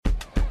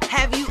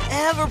Have you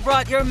ever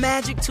brought your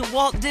magic to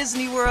Walt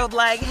Disney World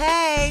like,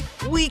 hey,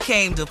 we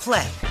came to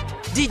play?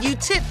 Did you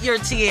tip your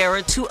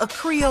tiara to a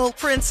Creole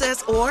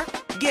princess or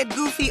get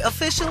goofy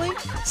officially?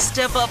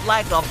 Step up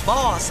like a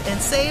boss and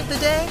save the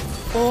day?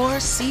 Or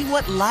see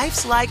what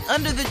life's like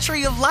under the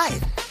tree of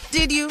life?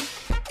 Did you?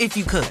 If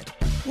you could.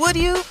 Would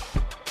you?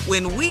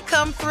 When we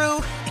come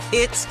through,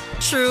 it's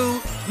true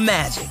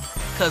magic.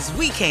 'Cause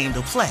we came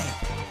to play.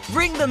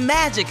 Bring the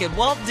magic at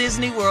Walt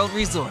Disney World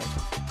Resort.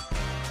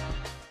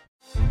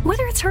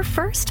 Whether it's her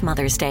first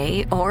Mother's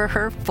Day or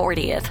her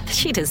 40th,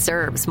 she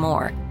deserves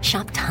more.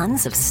 Shop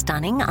tons of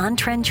stunning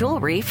on-trend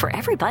jewelry for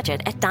every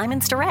budget at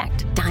Diamonds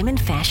Direct. Diamond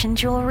fashion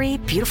jewelry,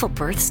 beautiful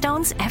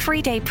birthstones,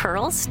 everyday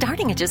pearls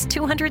starting at just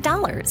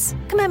 $200.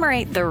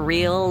 Commemorate the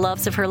real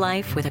loves of her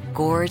life with a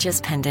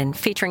gorgeous pendant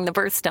featuring the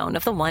birthstone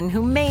of the one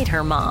who made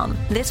her mom.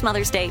 This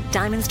Mother's Day,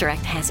 Diamonds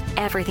Direct has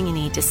everything you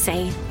need to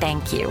say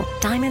thank you.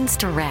 Diamonds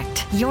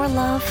Direct. Your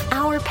love,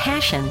 our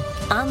passion.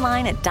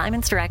 Online at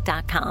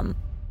diamondsdirect.com.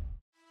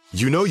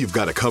 You know you've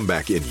got a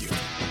comeback in you.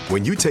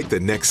 When you take the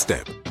next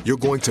step, you're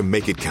going to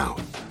make it count.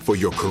 For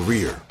your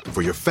career,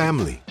 for your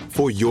family,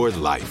 for your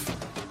life.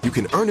 You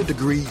can earn a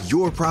degree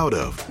you're proud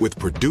of with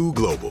Purdue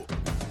Global.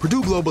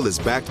 Purdue Global is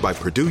backed by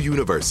Purdue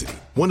University,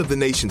 one of the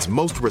nation's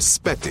most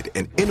respected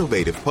and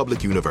innovative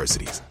public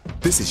universities.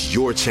 This is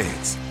your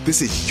chance.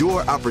 This is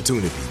your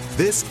opportunity.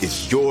 This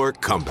is your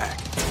comeback.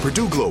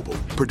 Purdue Global,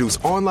 Purdue's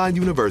online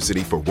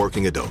university for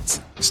working adults.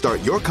 Start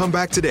your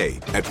comeback today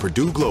at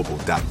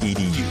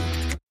purdueglobal.edu.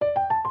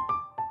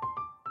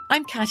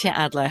 I'm Katya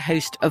Adler,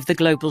 host of The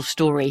Global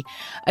Story.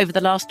 Over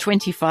the last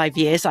 25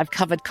 years, I've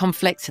covered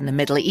conflicts in the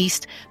Middle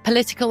East,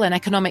 political and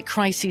economic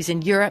crises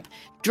in Europe,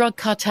 drug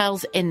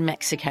cartels in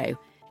Mexico.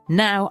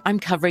 Now I'm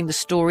covering the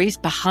stories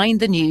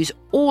behind the news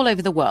all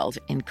over the world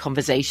in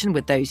conversation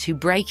with those who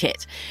break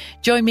it.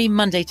 Join me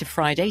Monday to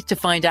Friday to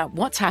find out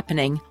what's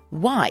happening,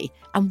 why,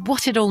 and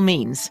what it all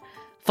means.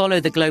 Follow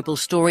The Global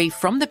Story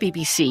from the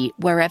BBC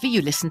wherever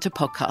you listen to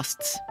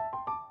podcasts.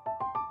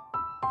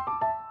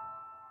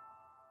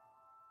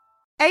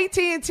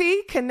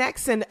 AT&T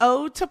connects an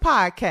ode to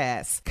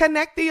podcasts.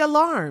 Connect the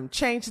alarm.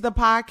 Change the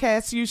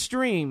podcast you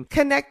stream.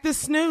 Connect the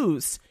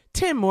snooze.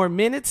 10 more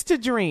minutes to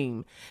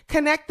dream.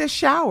 Connect the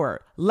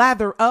shower.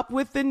 Lather up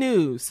with the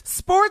news.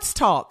 Sports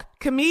talk,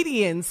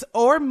 comedians,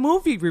 or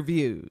movie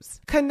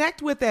reviews.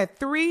 Connect with that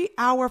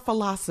 3-hour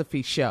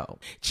philosophy show.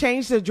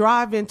 Change the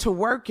drive into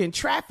work and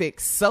traffic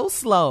so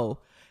slow.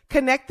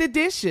 Connect the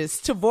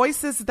dishes to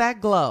voices that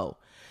glow.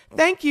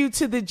 Thank you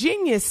to the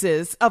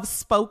geniuses of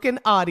spoken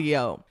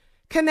audio.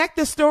 Connect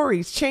the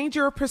stories, change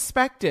your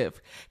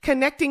perspective.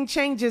 Connecting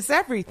changes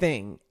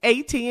everything.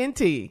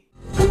 AT&T.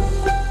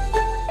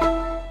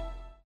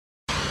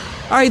 All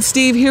right,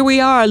 Steve, here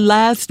we are.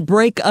 Last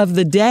break of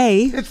the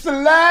day. It's the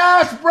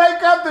last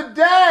break of the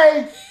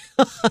day.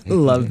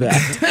 Love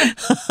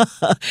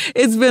that.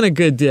 It's been a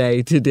good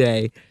day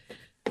today.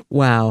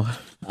 Wow.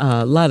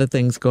 A lot of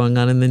things going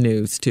on in the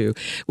news, too.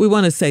 We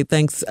want to say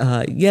thanks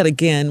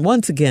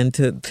once again,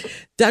 to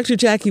Dr.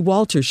 Jackie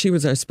Walter. She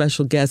was our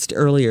special guest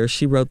earlier.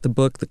 She wrote the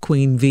book, The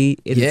Queen V.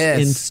 It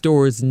is in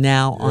stores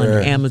now on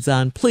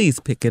Amazon. Please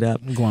pick it up.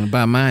 I'm going to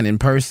buy mine in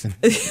person.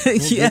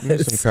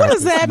 Yes. What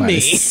does that mean?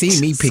 See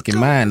me picking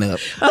mine up.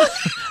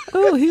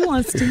 Oh, he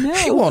wants to know.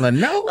 You want to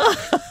know?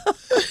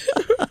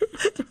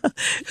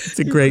 It's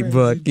a great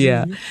book,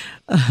 yeah.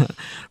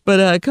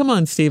 But come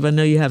on, Steve. I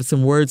know you have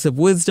some words of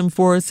wisdom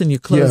for us in your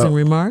closing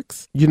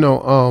remarks. You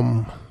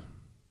know,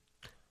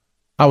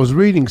 I was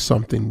reading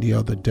something the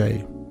other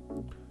day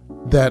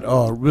that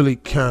really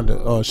kind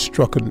of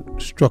struck a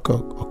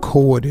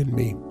chord in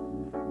me,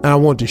 and I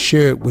want to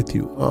share it with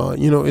you.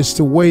 It's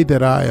the way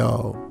that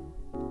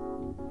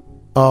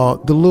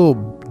the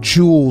little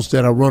jewels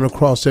that I run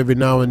across every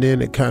now and then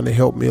that kind of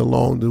help me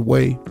along the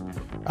way.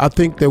 I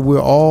think that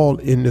we're all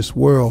in this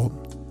world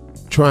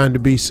trying to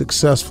be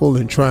successful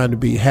and trying to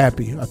be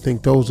happy. I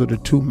think those are the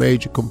two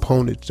major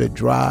components that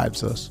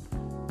drives us.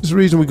 It's the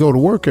reason we go to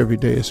work every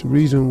day. It's the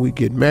reason we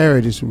get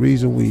married. It's the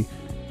reason we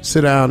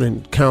sit down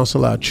and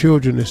counsel our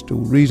children. It's the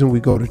reason we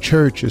go to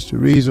church. It's the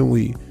reason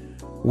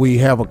we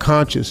have a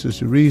conscience. It's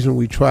the reason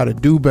we try to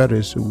do better.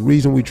 It's the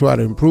reason we try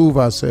to improve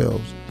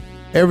ourselves.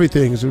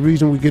 Everything is the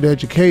reason we get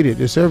educated.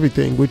 It's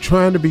everything. We're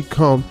trying to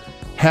become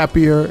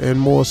happier and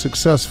more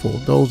successful.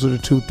 Those are the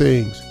two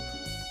things.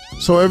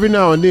 So every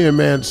now and then,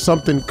 man,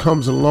 something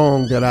comes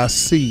along that I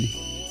see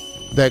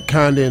that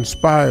kind of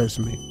inspires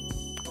me.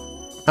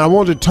 I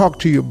want to talk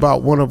to you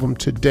about one of them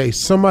today.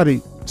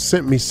 Somebody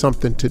sent me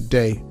something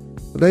today.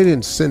 They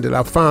didn't send it. I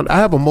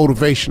have a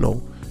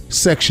motivational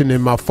section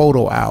in my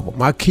photo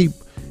album.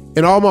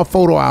 In all my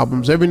photo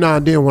albums, every now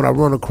and then when I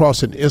run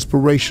across an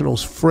inspirational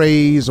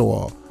phrase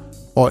or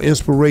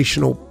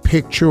inspirational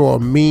picture or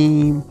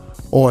meme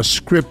or a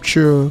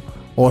scripture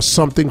or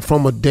something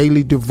from a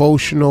daily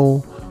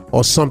devotional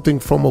or something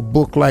from a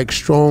book like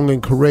Strong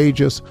and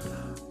Courageous,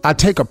 I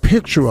take a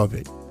picture of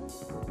it.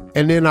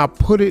 And then I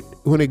put it,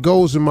 when it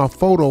goes in my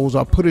photos,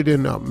 I put it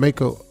in,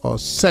 make a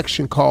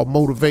section called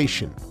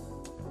motivation.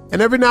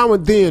 And every now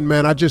and then,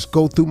 man, I just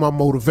go through my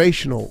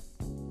motivational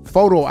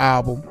photo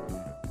album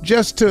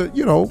just to,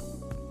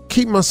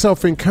 keep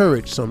myself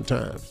encouraged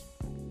sometimes.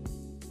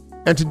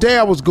 And today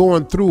I was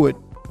going through it,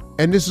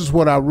 and this is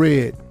what I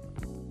read.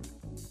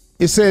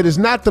 It said, it's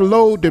not the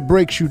load that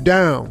breaks you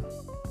down.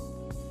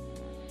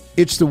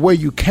 It's the way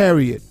you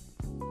carry it.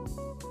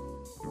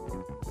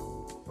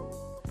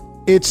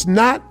 It's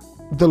not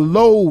the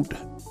load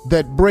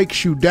that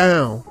breaks you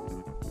down.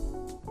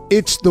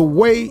 It's the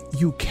way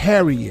you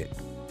carry it.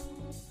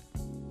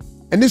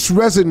 And this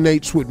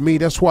resonates with me.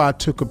 That's why I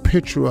took a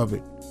picture of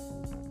it.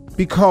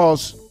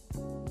 Because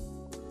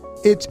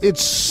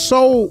it's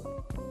so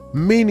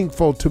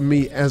meaningful to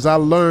me as I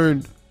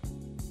learned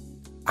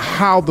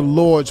how the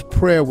Lord's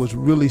Prayer was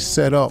really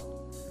set up.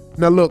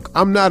 Now look,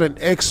 I'm not an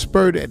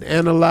expert at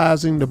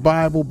analyzing the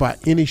Bible by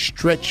any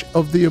stretch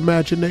of the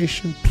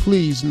imagination.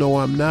 Please know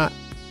I'm not.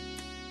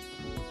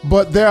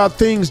 But there are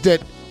things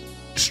that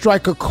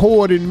strike a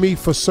chord in me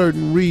for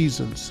certain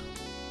reasons.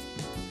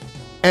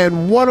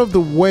 And one of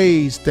the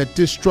ways that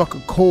this struck a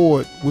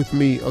chord with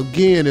me,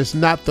 again, is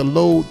not the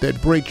load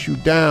that breaks you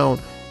down,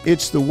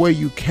 it's the way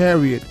you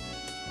carry it,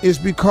 is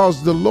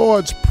because the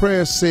Lord's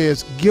Prayer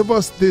says, give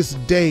us this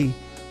day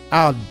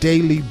our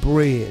daily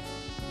bread.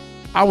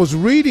 I was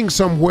reading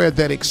somewhere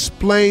that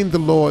explained the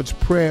Lord's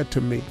Prayer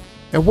to me.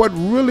 And what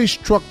really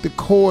struck the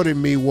chord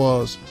in me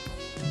was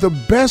the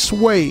best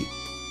way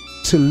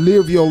to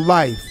live your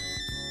life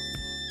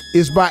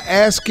is by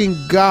asking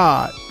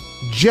God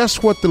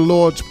just what the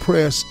Lord's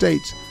Prayer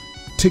states,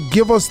 to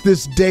give us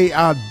this day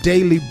our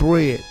daily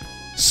bread.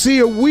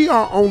 See, we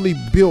are only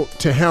built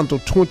to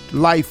handle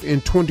life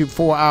in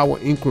 24-hour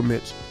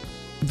increments.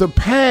 The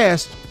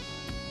past,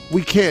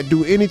 we can't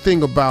do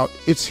anything about.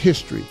 It's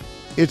history.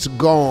 It's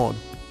gone.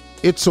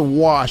 It's a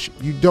wash.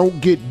 You don't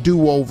get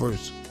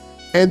do-overs.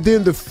 And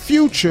then the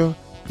future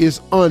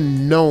is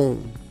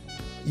unknown.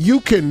 You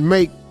can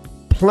make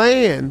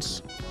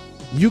plans.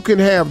 You can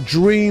have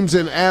dreams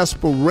and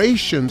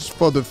aspirations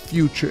for the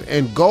future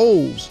and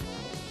goals,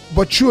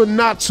 but you're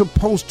not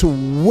supposed to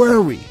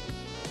worry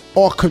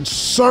or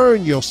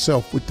concern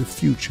yourself with the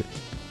future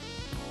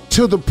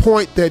to the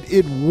point that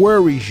it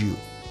worries you.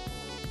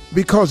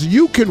 Because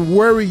you can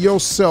worry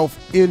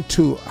yourself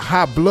into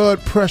high blood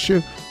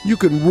pressure, you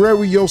can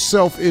worry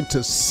yourself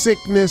into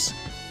sickness,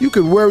 you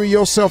can worry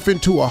yourself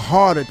into a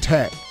heart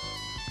attack.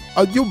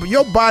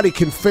 Your body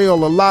can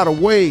fail a lot of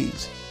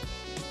ways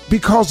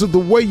because of the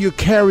way you're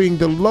carrying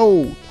the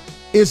load.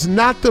 It's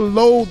not the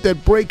load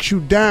that breaks you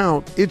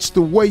down, it's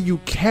the way you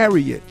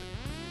carry it.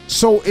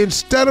 So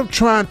instead of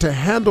trying to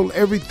handle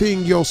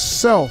everything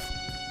yourself,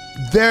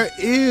 there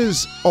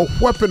is a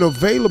weapon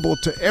available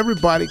to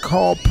everybody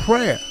called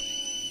prayer.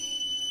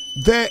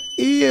 There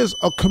is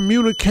a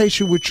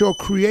communication with your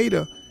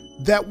Creator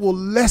that will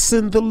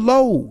lessen the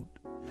load.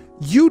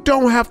 You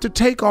don't have to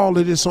take all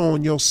of this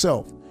on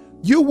yourself.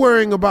 You're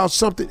worrying about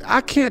something.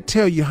 I can't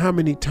tell you how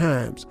many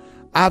times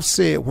I've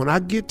said, when I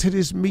get to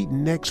this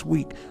meeting next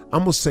week, I'm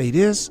going to say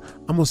this,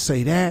 I'm going to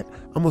say that,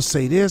 I'm going to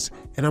say this,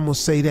 and I'm going to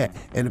say that.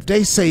 And if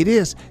they say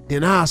this,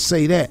 then I'll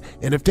say that.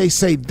 And if they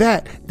say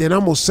that, then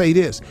I'm going to say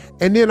this.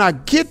 And then I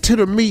get to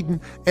the meeting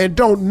and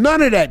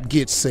none of that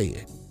gets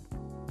said.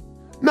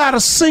 Not a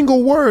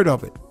single word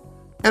of it.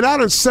 And I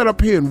done sat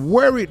up here and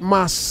worried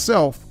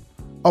myself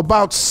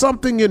about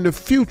something in the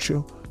future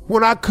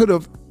when I could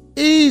have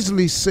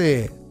easily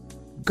said,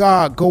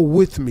 God, go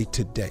with me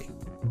today.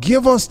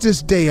 Give us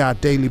this day our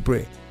daily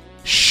bread.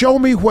 Show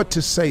me what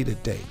to say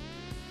today.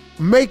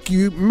 Make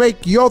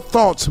your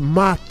thoughts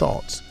my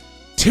thoughts.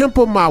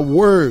 Temper my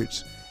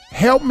words.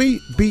 Help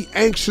me be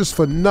anxious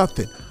for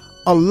nothing.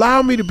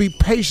 Allow me to be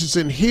patient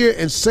and hear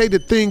and say the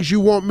things you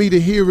want me to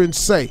hear and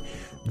say.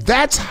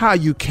 That's how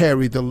you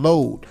carry the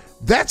load.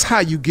 That's how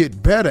you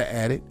get better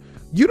at it.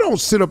 You don't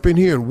sit up in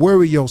here and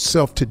worry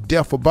yourself to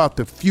death about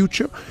the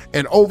future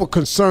and over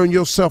concern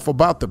yourself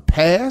about the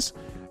past.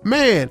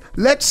 Man,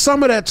 let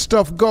some of that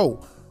stuff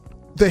go.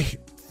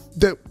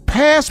 The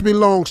past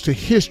belongs to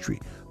history.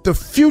 The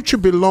future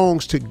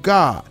belongs to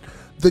God.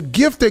 The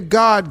gift that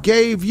God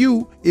gave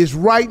you is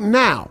right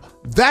now.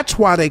 That's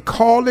why they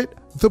call it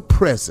the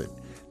present.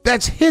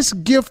 That's His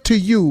gift to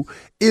you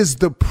is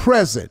the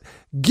present.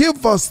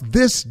 Give us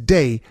this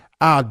day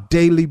our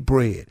daily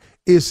bread.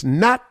 It's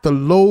not the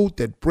load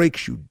that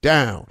breaks you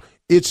down.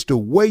 It's the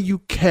way you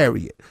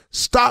carry it.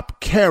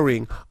 Stop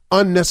carrying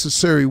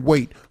unnecessary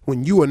weight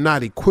when you are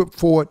not equipped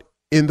for it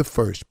in the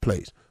first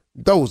place.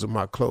 Those are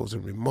my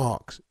closing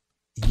remarks.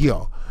 Yeah.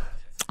 All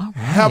right.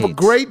 Have a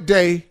great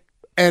day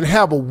and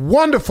have a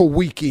wonderful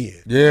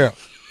weekend. Yeah.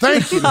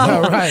 Thank you.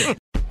 All right.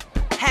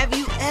 Have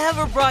you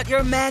ever brought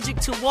your magic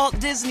to Walt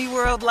Disney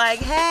World like,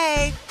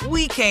 hey,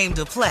 we came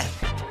to play?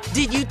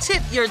 Did you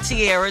tip your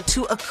tiara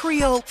to a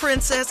Creole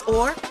princess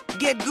or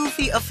get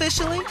goofy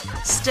officially?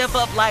 Step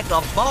up like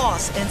a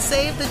boss and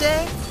save the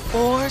day?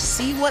 Or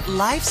see what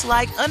life's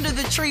like under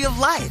the tree of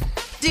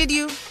life? Did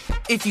you?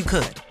 If you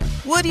could.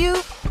 Would you?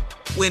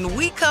 When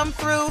we come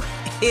through,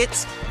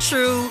 it's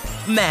true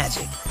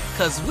magic.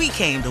 'Cause we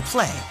came to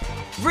play.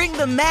 Bring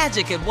the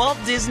magic at Walt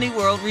Disney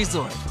World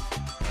Resort.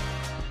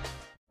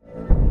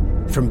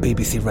 From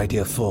BBC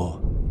Radio 4,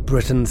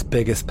 Britain's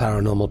biggest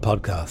paranormal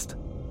podcast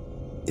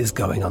is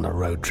going on a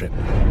road trip.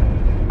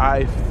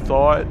 I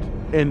thought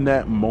in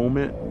that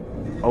moment,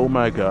 oh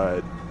my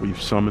God,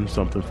 we've summoned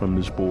something from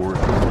this board.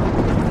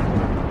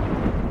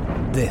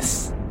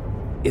 This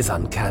is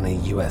Uncanny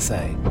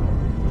USA.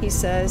 He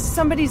says,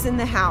 somebody's in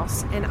the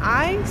house, and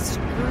I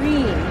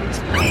screamed.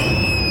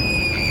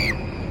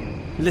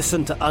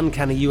 Listen to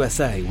Uncanny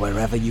USA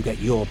wherever you get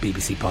your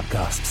BBC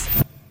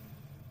podcasts,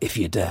 if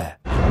you dare.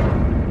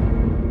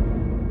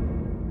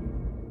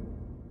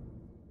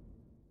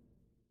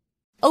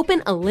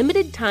 Open a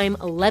limited-time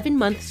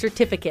 11-month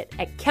certificate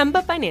at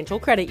Kemba Financial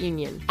Credit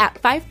Union. At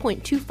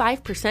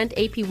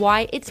 5.25%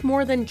 APY, it's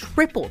more than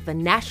triple the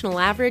national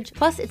average,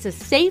 plus it's a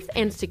safe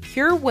and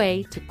secure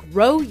way to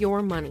grow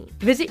your money.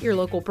 Visit your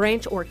local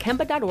branch or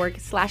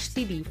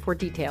kemba.org/cb for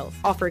details.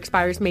 Offer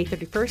expires May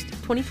 31st,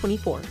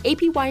 2024.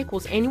 APY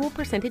equals annual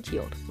percentage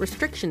yield.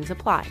 Restrictions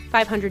apply.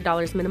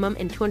 $500 minimum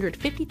and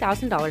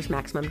 $250,000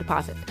 maximum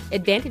deposit.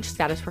 Advantage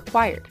status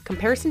required.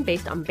 Comparison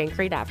based on bank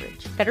rate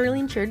average. Federally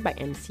insured by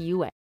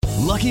NCUA.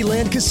 Lucky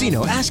Land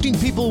Casino, asking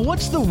people,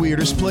 what's the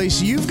weirdest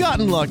place you've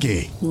gotten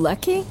lucky?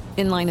 Lucky?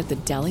 In line at the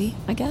deli,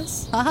 I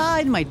guess? Aha,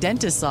 in my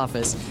dentist's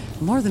office.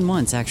 More than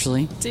once,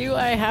 actually. Do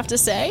I have to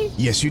say?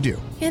 Yes, you do.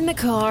 In the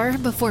car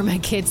before my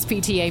kids'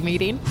 PTA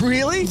meeting.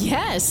 Really?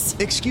 Yes.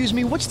 Excuse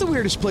me, what's the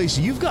weirdest place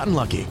you've gotten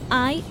lucky?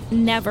 I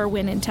never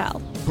win and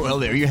tell. Well,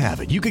 there you have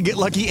it. You can get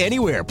lucky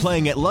anywhere,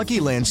 playing at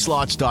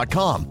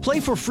LuckyLandSlots.com.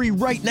 Play for free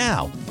right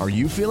now. Are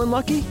you feeling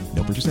lucky?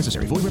 No purchase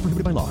necessary. Void where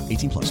prohibited by law.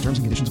 18+. Terms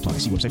and conditions apply.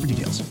 See website for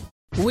details.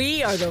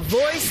 We are the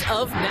voice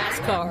of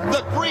NASCAR.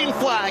 The green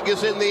flag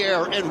is in the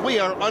air, and we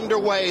are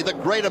underway. The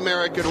Great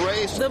American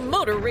Race. The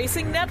Motor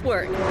Racing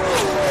Network.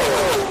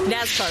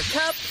 NASCAR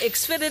Cup,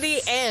 Xfinity,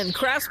 and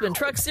Craftsman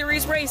Truck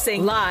Series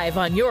Racing live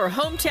on your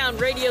hometown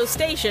radio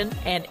station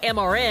and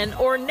MRN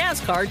or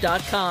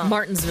NASCAR.com.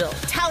 Martinsville,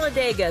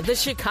 Talladega, the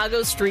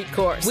Chicago Street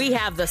Course. We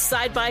have the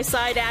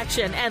side-by-side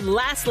action and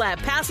last lap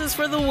passes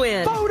for the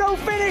win. Photo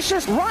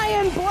finishes.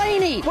 Ryan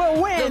Blaney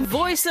will win. The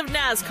voice of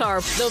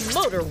NASCAR, the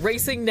Motor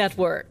Racing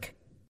Network.